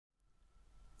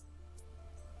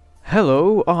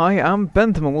Hello, I am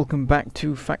Bentham and welcome back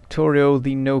to Factorio,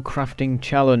 the no crafting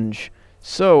challenge.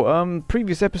 So,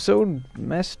 previous episode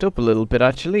messed up a little bit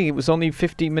actually. It was only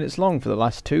 15 minutes long for the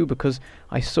last two because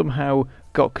I somehow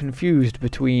got confused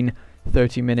between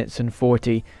 30 minutes and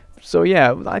 40. So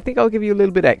yeah, I think I'll give you a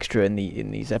little bit extra in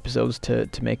these episodes to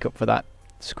make up for that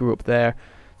screw up there.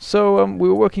 So, we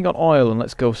were working on oil, and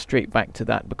let's go straight back to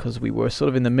that because we were sort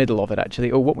of in the middle of it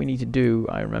actually. Oh, what we need to do,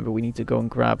 I remember we need to go and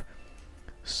grab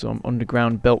some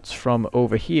underground belts from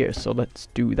over here, so let's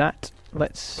do that.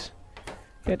 Let's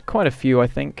get quite a few, I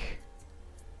think.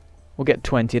 We'll get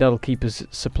 20, that'll keep us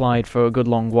supplied for a good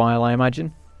long while, I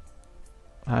imagine.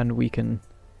 And we can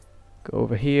go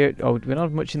over here. Oh, we don't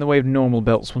have much in the way of normal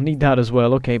belts, we'll need that as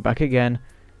well. Okay, back again.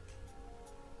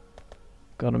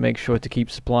 Gotta make sure to keep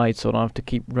supplied so I don't have to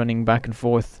keep running back and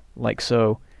forth like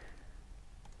so.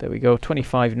 There we go,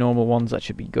 25 normal ones, that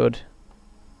should be good.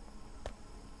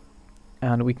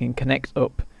 And we can connect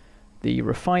up the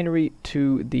refinery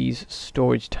to these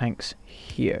storage tanks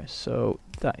here. So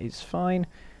that is fine.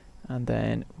 And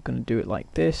then we're going to do it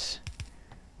like this.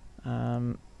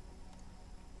 We'll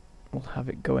have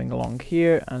it going along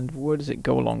here. And where does it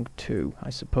go along to? I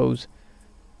suppose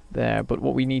there. But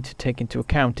what we need to take into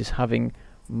account is having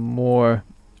more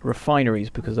refineries,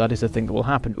 because that is a thing that will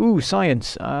happen. Ooh,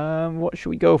 science! What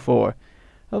should we go for?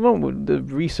 At the moment, the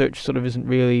research sort of isn't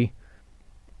really...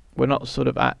 We're not sort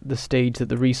of at the stage that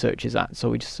the research is at,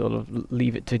 so we just sort of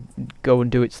leave it to go and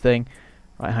do its thing.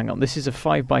 Right, hang on. This is a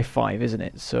 5x5, isn't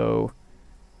it? So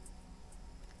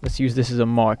let's use this as a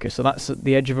marker. So that's at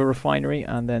the edge of a refinery,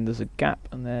 and then there's a gap,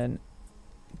 and then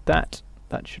that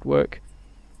should work.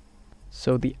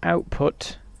 So the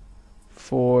output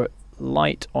for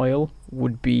light oil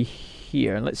would be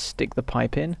here. And let's stick the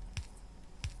pipe in.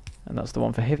 And that's the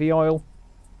one for heavy oil.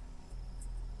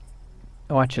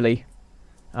 Oh, actually...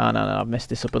 no, I've messed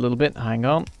this up a little bit. Hang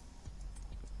on.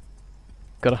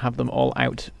 Gotta have them all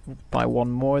out by one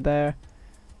more there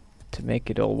to make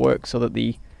it all work so that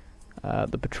the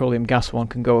petroleum gas one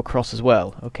can go across as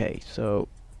well. Okay, so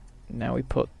now we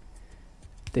put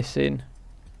this in,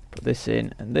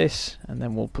 and this, and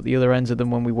then we'll put the other ends of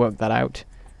them when we work that out.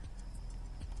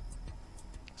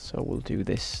 So we'll do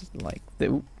this like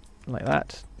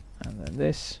that, and then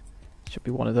this should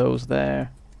be one of those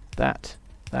there. That.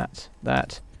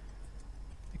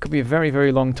 It could be a very,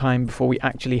 very long time before we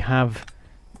actually have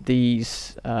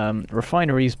these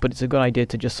refineries, but it's a good idea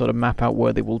to just sort of map out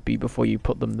where they will be before you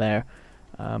put them there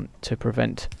to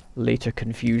prevent later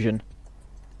confusion.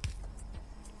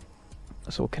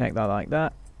 So we'll connect that like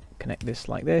that, connect this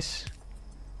like this,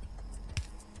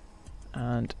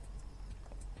 and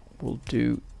we'll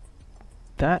do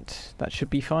that. That should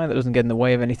be fine. That doesn't get in the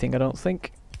way of anything, I don't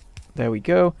think. There we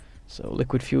go. So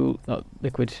liquid fuel, not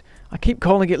liquid, I keep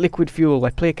calling it liquid fuel. I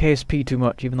play KSP too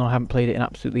much, even though I haven't played it in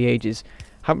absolutely ages.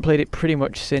 Haven't played it pretty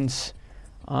much since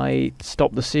I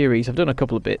stopped the series. I've done a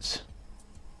couple of bits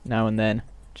now and then,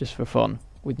 just for fun,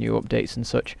 with new updates and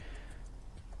such.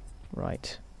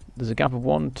 Right, there's a gap of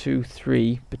 1, 2,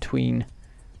 3 between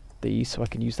these, so I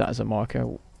can use that as a marker.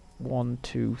 1,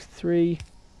 2, 3.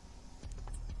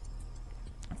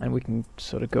 And we can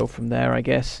sort of go from there, I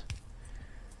guess.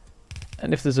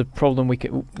 And if there's a problem, we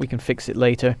can fix it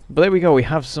later. But there we go, we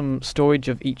have some storage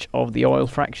of each of the oil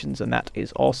fractions, and that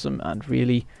is awesome and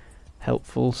really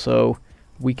helpful. So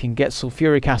we can get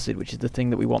sulfuric acid, which is the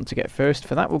thing that we want to get first.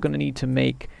 For that, we're going to need to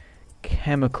make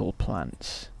chemical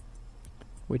plants,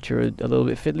 which are a little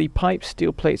bit fiddly. Pipes,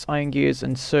 steel plates, iron gears,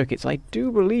 and circuits. I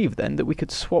do believe then that we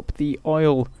could swap the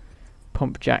oil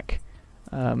pump jack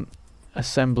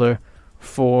assembler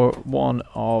for one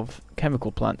of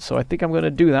chemical plants. So I think I'm going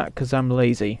to do that because I'm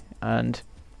lazy, and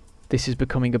this is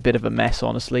becoming a bit of a mess,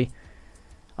 honestly.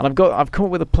 And I've come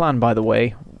up with a plan, by the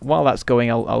way. While that's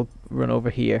going, I'll run over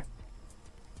here.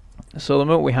 So the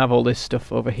moment we have all this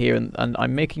stuff over here, and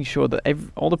I'm making sure that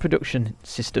all the production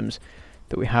systems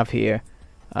that we have here,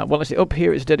 well, actually up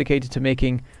here it's dedicated to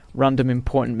making random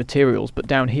important materials, but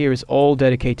down here is all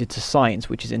dedicated to science,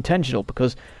 which is intentional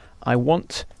because I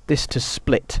want this to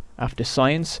split after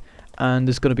science, and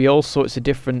there's going to be all sorts of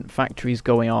different factories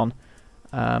going on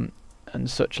and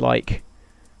such like,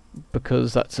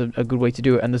 because that's a good way to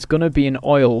do it. And there's going to be an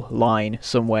oil line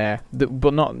somewhere,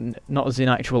 but not as in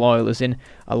actual oil, as in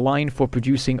a line for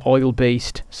producing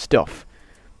oil-based stuff.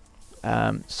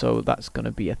 So that's going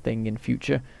to be a thing in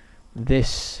future.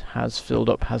 This has filled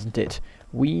up, hasn't it?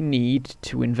 We need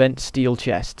to invent steel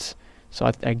chests.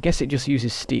 So I guess it just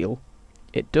uses steel.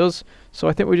 It does, so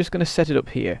I think we're just going to set it up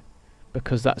here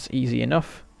because that's easy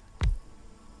enough.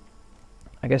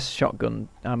 I guess shotgun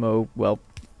ammo, well,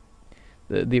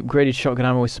 The upgraded shotgun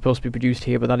ammo is supposed to be produced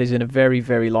here, but that is in a very,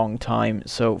 very long time,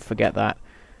 so forget that.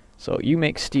 So you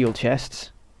make steel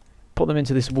chests, put them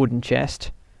into this wooden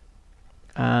chest,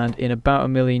 and in about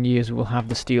 1,000,000 years we will have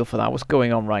the steel for that. What's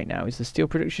going on right now? Is the steel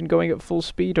production going at full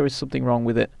speed, or is something wrong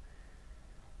with it?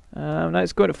 No,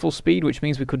 it's going at full speed, which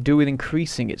means we could do with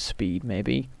increasing its speed,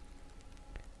 maybe.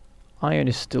 Iron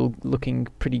is still looking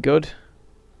pretty good.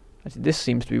 Actually, this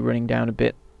seems to be running down a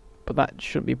bit, but that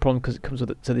shouldn't be a problem because it comes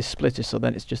with to this splitter, so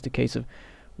then it's just a case of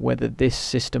whether this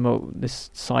system,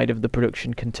 this side of the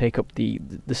production can take up the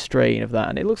strain of that,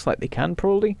 and it looks like they can,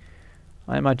 probably.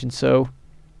 I imagine so.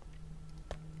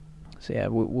 So yeah,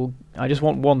 I just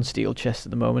want one steel chest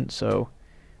at the moment, so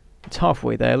it's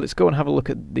halfway there. Let's go and have a look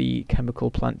at the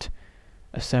chemical plant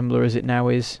assembler as it now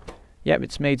is. Yep,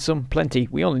 it's made some, plenty.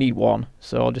 We only need one,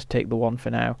 so I'll just take the one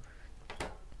for now,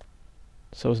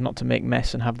 so as not to make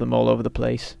mess and have them all over the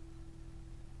place.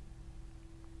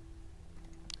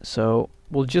 So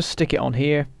we'll just stick it on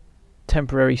here.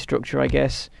 Temporary structure, I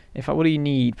guess. In fact, what do you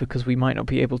need? Because we might not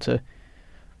be able to...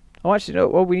 Oh, actually,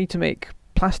 no. Oh, we need to make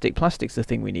plastic. Plastic's the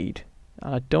thing we need.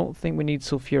 And I don't think we need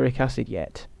sulfuric acid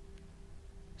yet.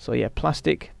 So yeah,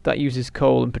 plastic. That uses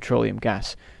coal and petroleum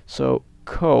gas. So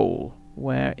coal.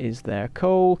 Where is there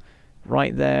coal?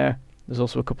 Right there. There's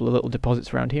also a couple of little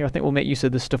deposits around here. I think we'll make use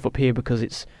of this stuff up here because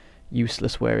it's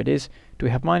useless where it is. Do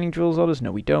we have mining drills on us?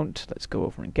 No, we don't. Let's go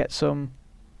over and get some.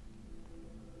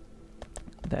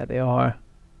 There they are.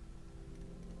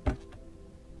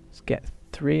 Let's get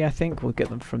 3, I think. We'll get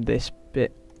them from this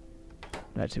bit.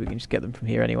 Actually, we can just get them from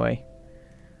here anyway.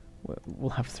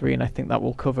 We'll have 3, and I think that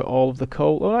will cover all of the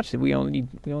coal. Oh, actually, we only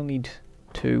need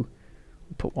 2.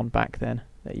 We'll put 1 back then.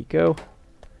 There you go.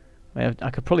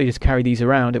 I could probably just carry these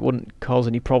around. It wouldn't cause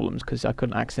any problems because I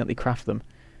couldn't accidentally craft them.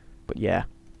 But yeah,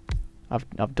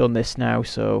 I've done this now.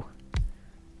 So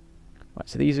right,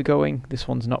 so these are going. This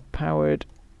one's not powered.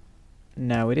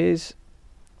 Now it is.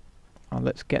 And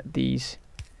let's get these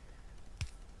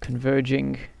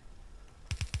converging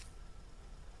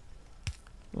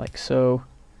like so.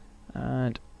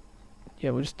 And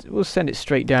yeah, we'll send it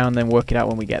straight down, then work it out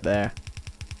when we get there.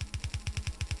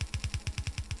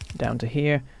 Down to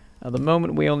here. At the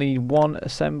moment, we only need one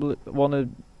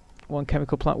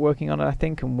chemical plant working on it, I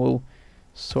think, and we'll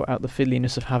sort out the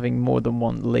fiddliness of having more than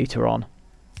one later on.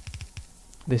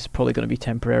 This is probably going to be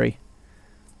temporary.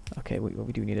 Okay,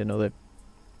 we do need another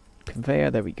conveyor.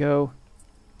 There we go.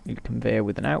 Need a conveyor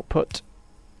with an output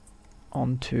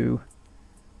onto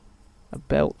a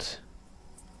belt.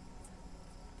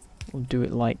 We'll do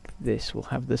it like this. We'll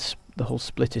have the whole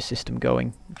splitter system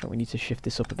going. In fact, we need to shift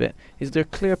this up a bit. Is there a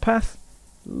clear path?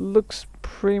 Looks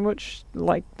pretty much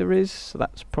like there is, so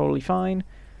that's probably fine.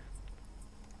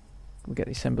 We'll get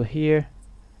the assembler here,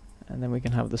 and then we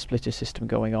can have the splitter system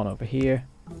going on over here.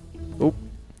 Oh,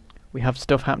 we have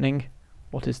stuff happening.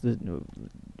 What is the...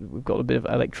 We've got a bit of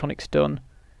electronics done.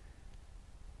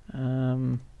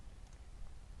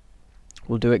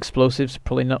 We'll do explosives.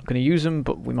 Probably not going to use them,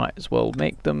 but we might as well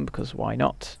make them, because why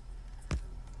not?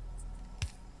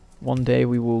 One day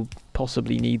we will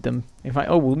possibly need them. In fact,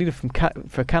 oh, we'll need them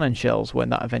for cannon shells when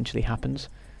that eventually happens.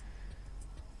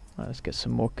 Right, let's get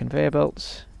some more conveyor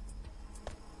belts.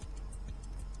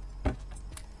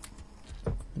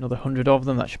 Another 100 of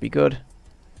them, that should be good.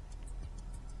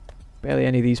 Barely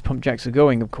any of these pump jacks are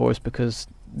going, of course, because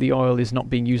the oil is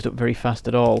not being used up very fast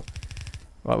at all.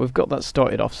 Right, we've got that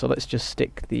started off, so let's just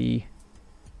stick the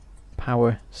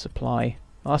power supply.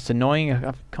 Oh, that's annoying,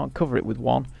 I can't cover it with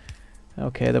one.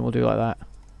 Okay, then we'll do like that.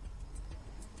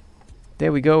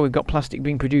 There we go, we've got plastic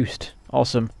being produced.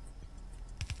 Awesome.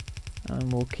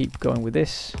 And we'll keep going with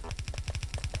this.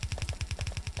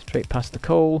 Straight past the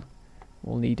coal.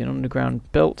 We'll need an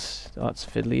underground belt. Oh, that's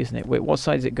fiddly, isn't it? Wait, what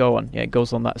side does it go on? Yeah, it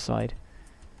goes on that side.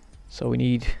 So we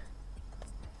need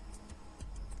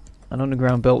an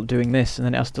underground belt doing this, and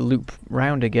then it has to loop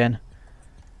round again.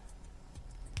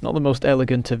 Not the most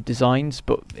elegant of designs,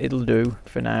 but it'll do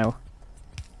for now.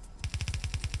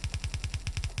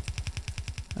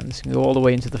 And this can go all the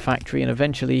way into the factory and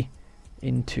eventually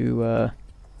into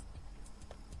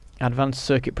advanced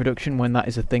circuit production when that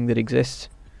is a thing that exists.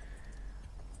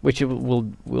 Which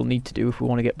we'll need to do if we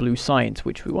want to get blue science,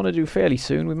 which we want to do fairly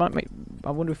soon. We might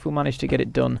I wonder if we'll manage to get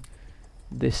it done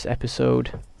this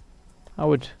episode. I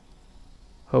would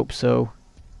hope so.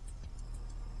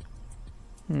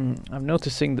 I'm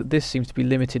noticing that this seems to be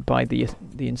limited by the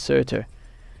inserter.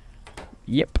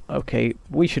 Yep, okay,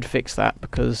 we should fix that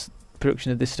because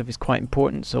production of this stuff is quite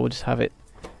important, so we'll just have it...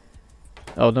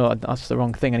 Oh no, that's the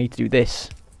wrong thing, I need to do this.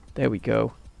 There we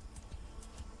go.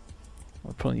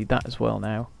 We'll probably need that as well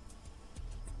now.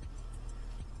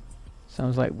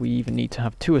 Sounds like we even need to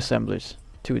have two assemblers,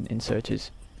 two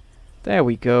inserters. There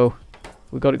we go.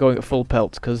 We've got it going at full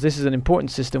pelt, because this is an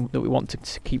important system that we want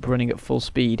to keep running at full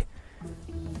speed.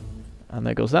 And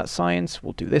there goes that science.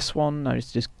 We'll do this one.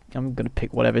 I'm going to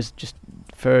pick whatever's just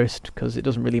first, because it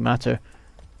doesn't really matter.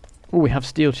 Oh, we have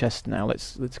steel chests now.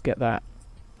 Let's get that.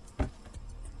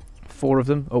 4 of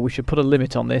them. Oh, we should put a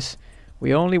limit on this.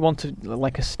 We only want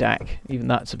like a stack. Even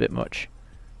that's a bit much.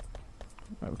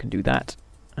 Right, we can do that.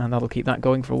 And that'll keep that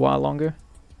going for a while longer.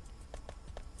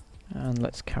 And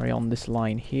let's carry on this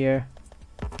line here.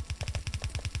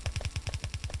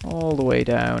 All the way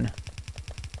down.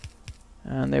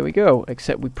 And there we go.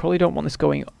 Except we probably don't want this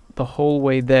going the whole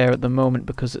way there at the moment,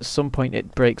 because at some point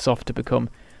it breaks off to become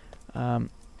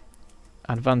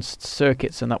advanced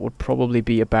circuits, and that would probably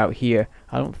be about here.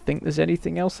 I don't think there's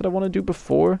anything else that I want to do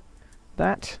before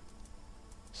that.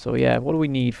 So yeah, what do we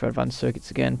need for advanced circuits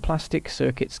again? Plastic,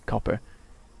 circuits, copper.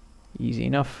 Easy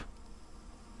enough.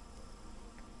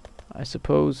 I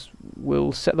suppose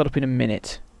we'll set that up in a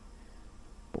minute.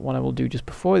 But what I will do just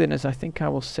before then is I think I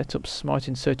will set up smart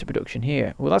inserter production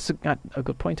here. Well, that's a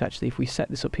good point actually. If we set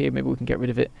this up here, maybe we can get rid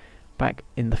of it back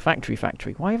in the factory.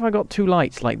 Why have I got 2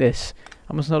 lights like this?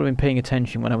 I must not have been paying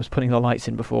attention when I was putting the lights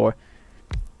in before.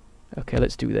 Okay,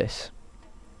 let's do this.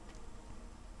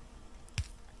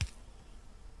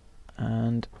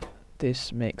 And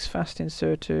this makes fast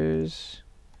inserters.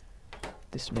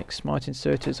 This makes smart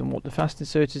inserters. And what the fast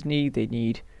inserters need, they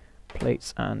need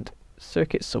plates and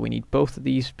circuits. So we need both of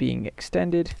these being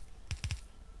extended.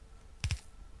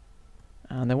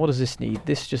 And then what does this need?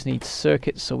 This just needs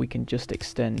circuits, so we can just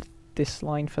extend this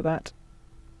line for that.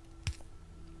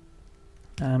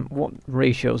 What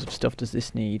ratios of stuff does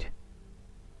this need?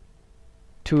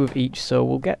 2 of each, so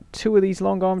we'll get 2 of these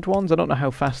long-armed ones. I don't know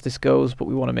how fast this goes, but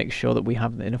we want to make sure that we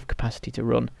have enough capacity to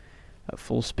run at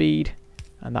full speed,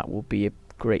 and that will be a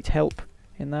great help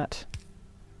in that.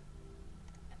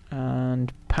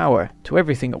 And power to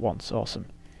everything at once. Awesome.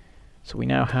 So we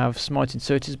now have smart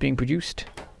inserters being produced.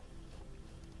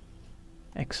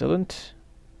 Excellent.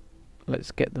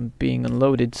 Let's get them being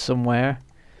unloaded somewhere.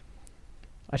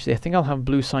 Actually, I think I'll have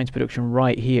blue science production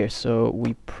right here, so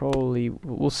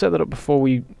we'll set that up before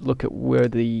we look at where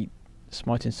the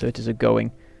smart inserters are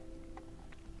going.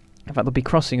 In fact, they'll be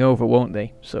crossing over, won't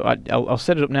they? So I'll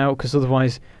set it up now, because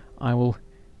otherwise I will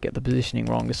get the positioning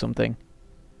wrong or something.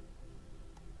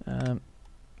 No,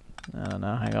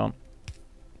 hang on.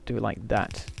 Do it like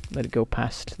that. Let it go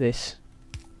past this.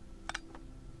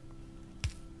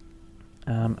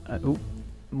 Ooh,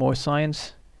 more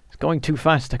science. It's going too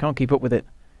fast. I can't keep up with it.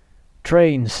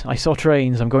 Trains. I saw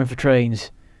trains. I'm going for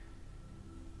trains.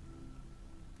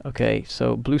 Okay,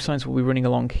 so blue science will be running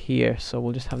along here, so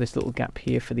we'll just have this little gap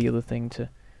here for the other thing to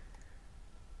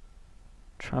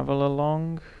travel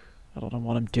along. I don't know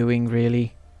what I'm doing,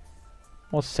 really.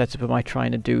 What setup am I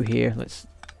trying to do here? Let's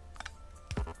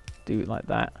do it like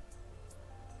that.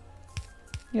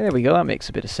 Yeah, there we go. That makes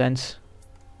a bit of sense.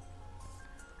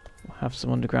 We'll have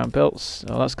some underground belts.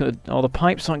 Oh, that's gonna. Oh, the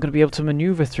pipes aren't gonna be able to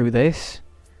maneuver through this.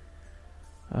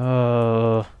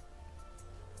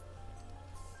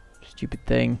 Stupid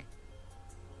thing.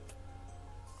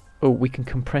 Oh, we can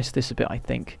compress this a bit, I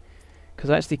think, because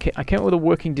I came up with a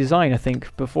working design, I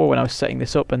think, before when I was setting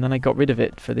this up, and then I got rid of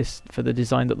it for the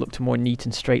design that looked more neat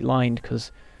and straight lined,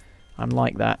 because I'm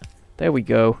like that. There we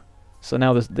go. So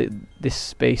now this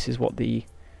space is what the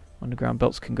underground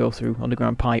belts can go through,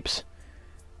 underground pipes.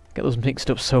 Get those mixed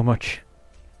up so much.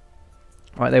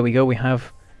 Right, there we go. We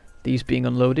have these being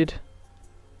unloaded.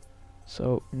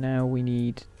 So now we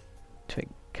need to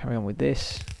carry on with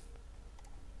this.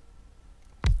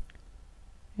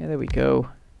 Yeah, there we go.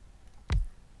 We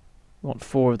want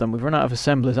 4 of them. We've run out of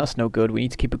assemblers. That's no good. We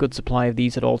need to keep a good supply of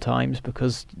these at all times,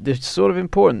 because they're sort of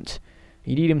important.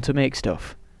 You need them to make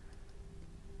stuff.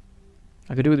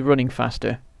 I could do with running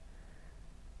faster.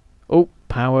 Oh,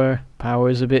 power.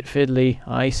 Power's a bit fiddly.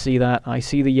 I see that. I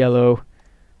see the yellow.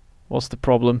 What's the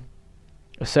problem?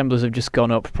 Assemblers have just gone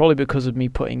up, probably because of me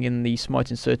putting in the smart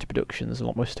inserter production. There's a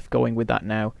lot more stuff going with that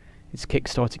now. It's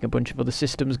kick-starting a bunch of other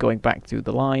systems going back through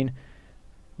the line.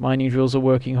 Mining drills are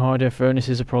working harder,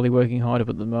 furnaces are probably working harder,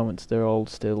 but at the moment they're all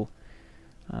still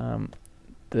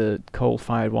the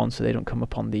coal-fired ones, so they don't come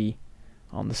up on the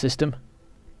system.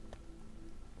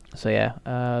 So yeah,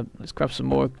 let's grab some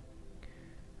more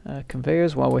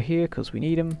conveyors while we're here, because we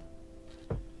need them.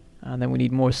 And then we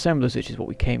need more assemblers, which is what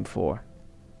we came for.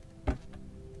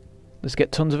 Let's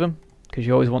get tons of them, because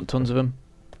you always want tons of them.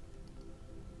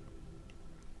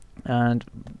 And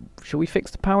shall we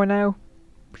fix the power now?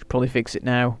 We should probably fix it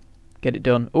now. Get it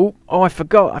done. Oh, I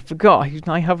forgot.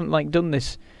 I haven't done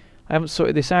this. I haven't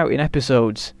sorted this out in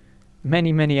episodes.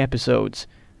 Many, many episodes.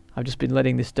 I've just been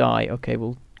letting this die. Okay,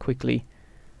 we'll quickly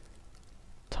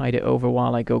tide it over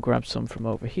while I go grab some from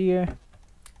over here.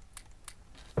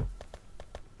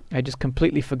 I just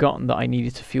completely forgotten that I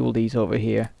needed to fuel these over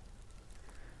here.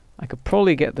 I could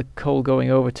probably get the coal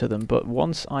going over to them, but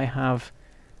once I have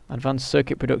advanced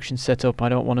circuit production set up, I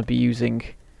don't want to be using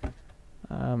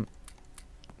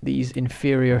these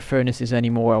inferior furnaces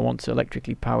anymore. I want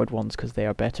electrically powered ones because they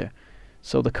are better.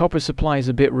 So the copper supply is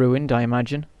a bit ruined, I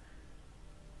imagine.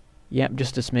 Yep,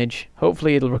 just a smidge.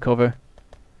 Hopefully it'll recover.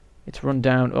 It's run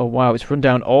down. Oh wow, it's run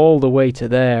down all the way to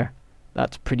there.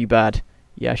 That's pretty bad.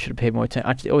 Yeah, I should have paid more attention.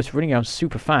 Actually, oh, it's running down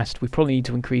super fast. We probably need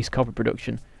to increase copper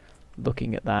production.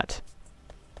 Looking at that.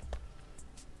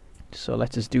 So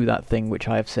let us do that thing which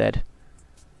I have said.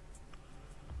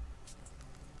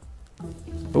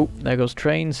 Oh, there goes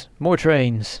trains. More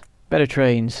trains. Better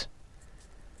trains.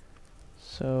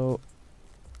 So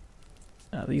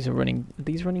these are running. Are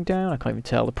these running down? I can't even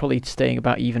tell. They're probably staying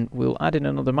about even. We'll add in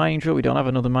another mining drill. We don't have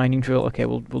another mining drill. Okay,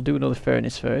 we'll do another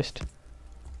furnace first.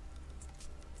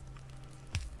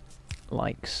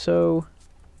 Like so.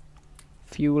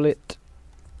 Fuel it.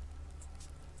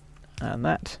 And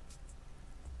that.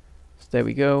 So there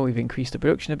we go. We've increased the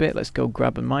production a bit. Let's go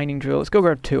grab a mining drill. Let's go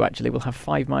grab 2 actually. We'll have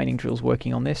 5 mining drills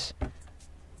working on this.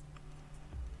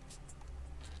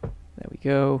 There we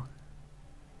go.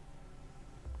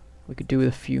 We could do with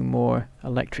a few more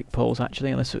electric poles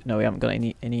actually, unless no, we haven't got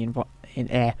any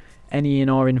in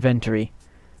our inventory.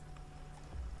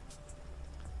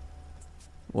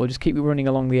 We'll just keep running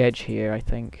along the edge here, I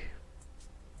think,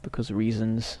 because of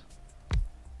reasons.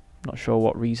 Not sure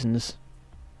what reasons.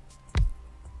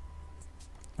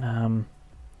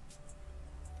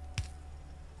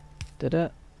 Da-da.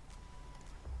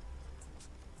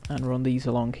 And run these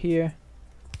along here.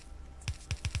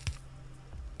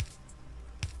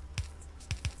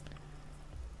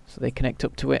 So they connect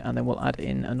up to it, and then we'll add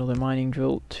in another mining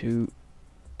drill to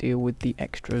deal with the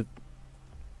extra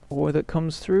ore that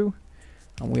comes through.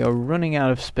 And we are running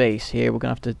out of space here. We're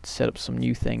going to have to set up some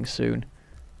new things soon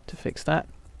to fix that.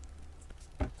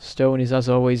 Stone is, as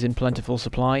always, in plentiful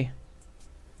supply.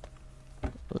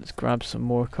 Let's grab some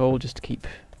more coal just to keep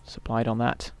supplied on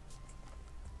that.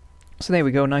 So there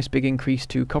we go, nice big increase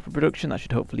to copper production. That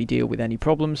should hopefully deal with any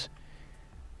problems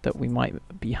that we might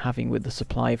be having with the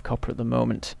supply of copper at the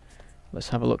moment. Let's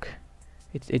have a look.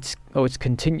 It's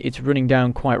running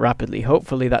down quite rapidly.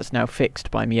 Hopefully that's now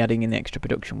fixed by me adding in the extra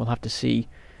production. We'll have to see.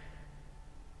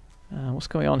 What's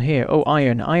going on here? Oh,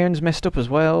 iron. Iron's messed up as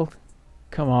well.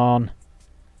 Come on.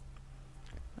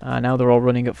 Now they're all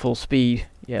running at full speed.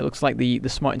 Yeah, it looks like the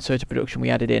smart inserter production we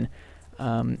added in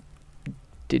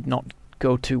did not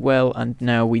go too well, and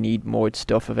now we need more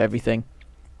stuff of everything.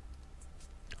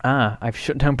 I've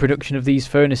shut down production of these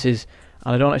furnaces,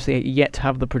 and I don't actually yet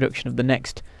have the production of the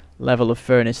next level of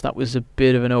furnace. That was a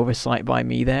bit of an oversight by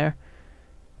me there.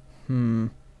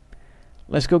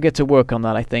 Let's go get to work on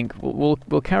that. I think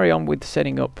we'll carry on with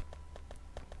setting up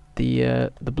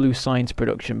the blue science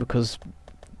production, because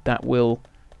that will,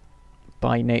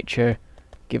 by nature,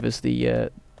 give us the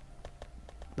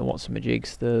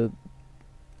what's-a-majigs, the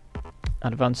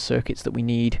advanced circuits that we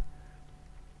need.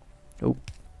 Oh,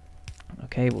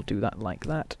 okay, we'll do that like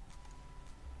that.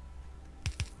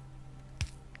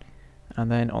 And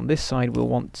then on this side we'll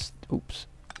want,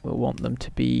 we'll want them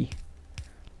to be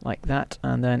like that.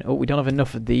 And then, oh, we don't have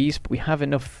enough of these, but we have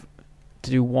enough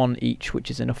to do 1 each,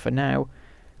 which is enough for now.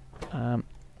 And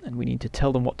we need to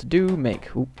tell them what to do.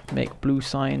 Make blue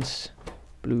science,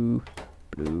 blue.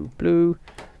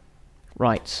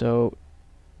 Right, so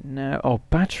now, oh,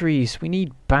 batteries. We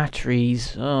need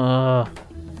batteries. Oh,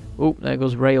 there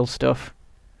goes rail stuff.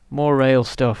 More rail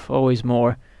stuff. Always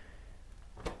more.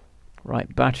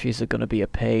 Right, batteries are going to be a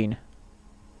pain.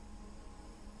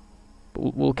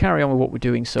 But we'll carry on with what we're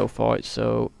doing so far.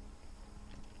 So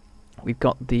we've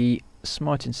got the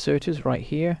smart inserters right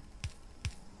here.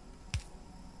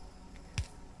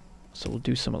 So we'll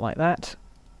do something like that.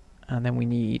 And then we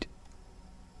need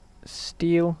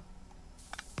steel.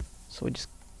 So we just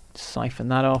siphon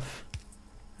that off.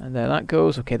 And there that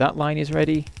goes. Okay, that line is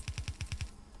ready.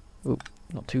 Oop,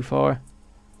 not too far.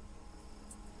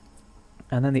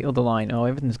 And then the other line. Oh,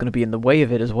 everything's going to be in the way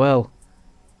of it as well.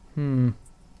 We'll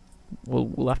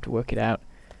have to work it out.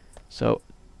 So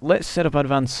let's set up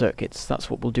advanced circuits. That's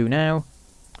what we'll do now.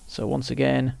 So once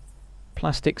again,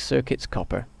 plastic, circuits,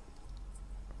 copper.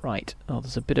 Right. Oh,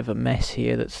 there's a bit of a mess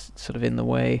here that's sort of in the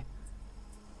way.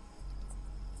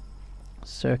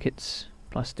 Circuits,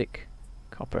 plastic,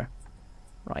 copper.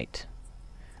 Right.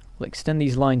 We'll extend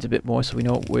these lines a bit more so we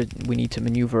know what we need to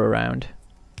maneuver around.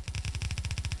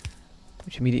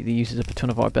 which immediately uses up a ton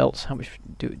of our belts. How much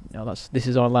do... No, this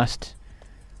is our last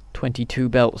 22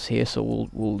 belts here, so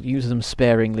we'll use them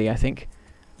sparingly, I think.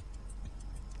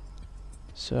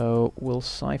 So we'll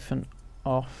siphon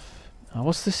off...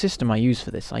 what's the system I use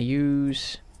for this? I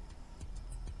use...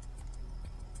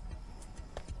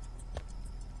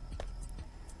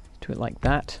 do it like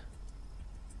that.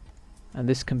 And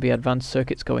this can be advanced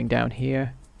circuits going down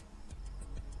here.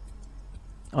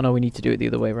 Oh no, we need to do it the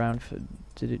other way around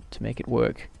to make it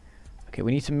work. Okay,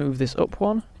 we need to move this up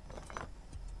one.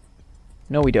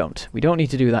 No, we don't. We don't need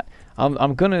to do that.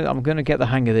 I'm gonna get the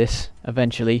hang of this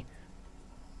eventually.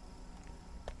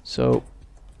 So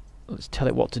let's tell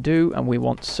it what to do, and we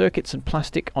want circuits and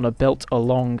plastic on a belt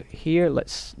along here.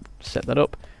 Let's set that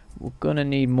up. We're gonna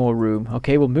need more room.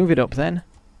 Okay, we'll move it up then.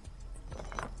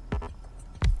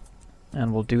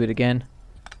 And we'll do it again.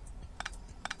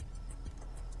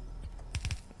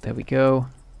 There we go.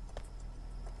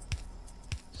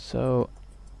 So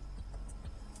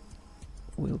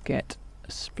we'll get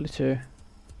a splitter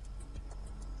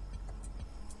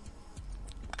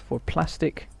for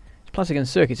plastic. It's plastic and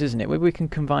circuits, isn't it? Maybe we can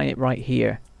combine it right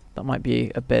here. That might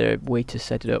be a better way to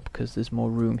set it up because there's more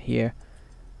room here.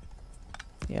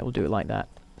 Yeah, we'll do it like that.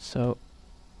 So,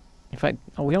 in fact,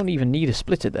 we don't even need a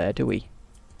splitter there, do we?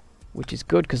 Which is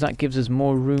good because that gives us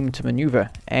more room to maneuver.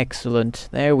 Excellent.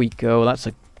 There we go. That's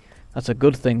a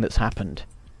good thing that's happened.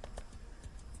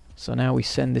 So now we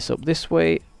send this up this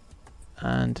way,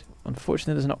 and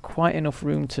unfortunately there's not quite enough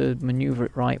room to maneuver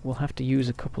it right. We'll have to use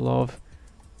a couple of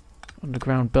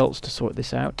underground belts to sort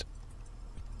this out.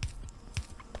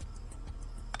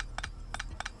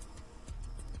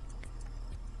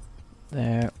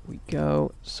 There we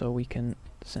go. So we can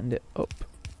send it up.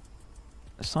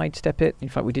 Sidestep it. In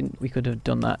fact, we could have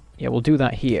done that. Yeah, we'll do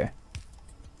that here.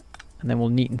 And then we'll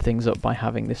neaten things up by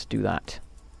having this do that.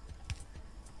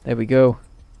 There we go.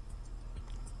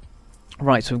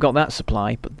 Right, so we've got that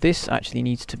supply, but this actually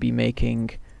needs to be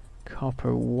making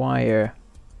copper wire.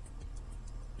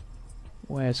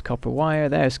 Where's copper wire?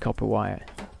 There's copper wire.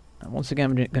 And once again,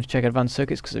 I'm going to check advanced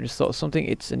circuits because I just thought of something.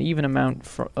 It's an even amount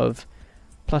of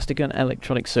plastic and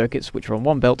electronic circuits, which are on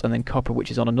one belt, and then copper,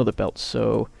 which is on another belt.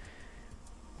 So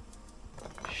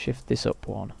shift this up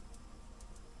one.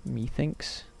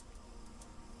 Methinks.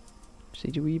 See,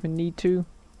 do we even need to?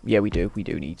 Yeah, we do. We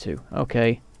do need to.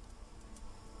 Okay.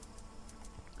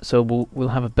 So we'll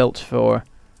have a belt for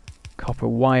copper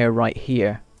wire right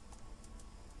here.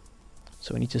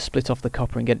 So we need to split off the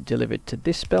copper and get it delivered to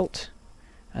this belt.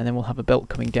 And then we'll have a belt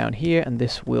coming down here, and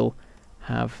this will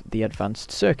have the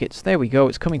advanced circuits. There we go.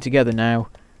 It's coming together now.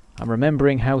 I'm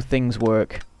remembering how things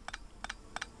work.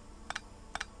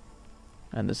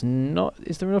 And there's not...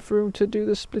 Is there enough room to do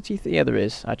the splitty thing? Yeah, there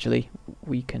is, actually.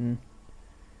 We can...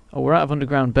 Oh, we're out of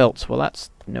underground belts. Well, that's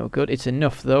no good. It's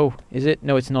enough, though. Is it?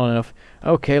 No, it's not enough.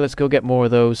 Okay, let's go get more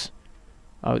of those.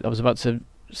 I was about to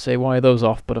say wire those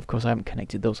off, but of course I haven't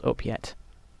connected those up yet.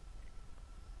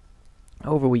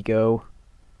 Over we go.